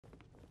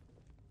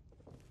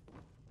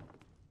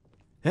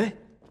Eh?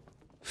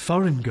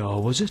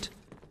 Farengar, was it?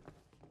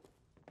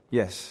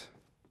 Yes.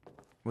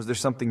 Was there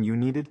something you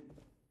needed?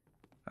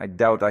 I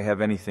doubt I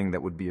have anything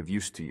that would be of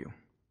use to you.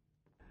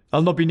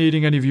 I'll not be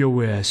needing any of your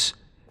wares.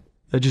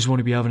 I just want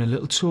to be having a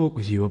little talk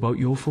with you about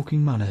your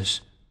fucking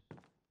manners.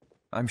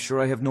 I'm sure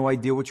I have no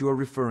idea what you are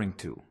referring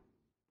to.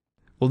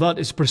 Well, that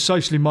is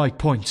precisely my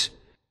point.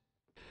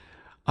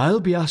 I'll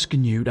be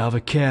asking you to have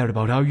a care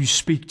about how you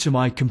speak to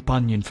my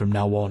companion from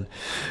now on,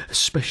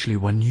 especially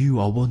when you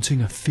are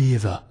wanting a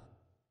favour.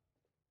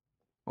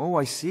 Oh,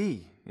 I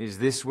see. Is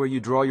this where you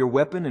draw your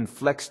weapon and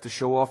flex to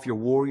show off your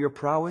warrior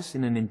prowess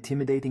in an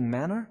intimidating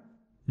manner?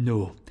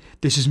 No,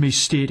 this is me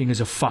stating as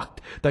a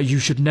fact that you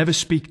should never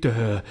speak to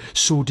her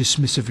so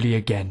dismissively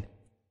again.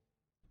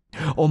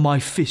 Or my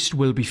fist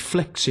will be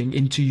flexing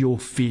into your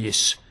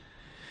face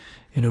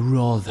in a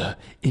rather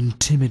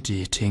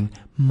intimidating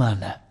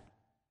manner.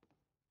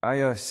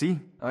 I see.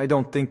 I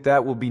don't think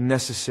that will be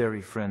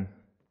necessary, friend.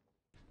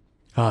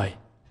 Aye.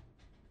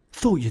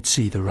 Thought you'd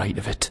see the right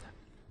of it.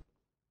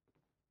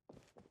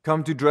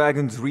 Come to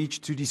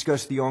Dragonsreach to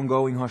discuss the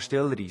ongoing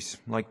hostilities,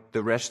 like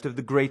the rest of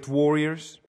the great warriors?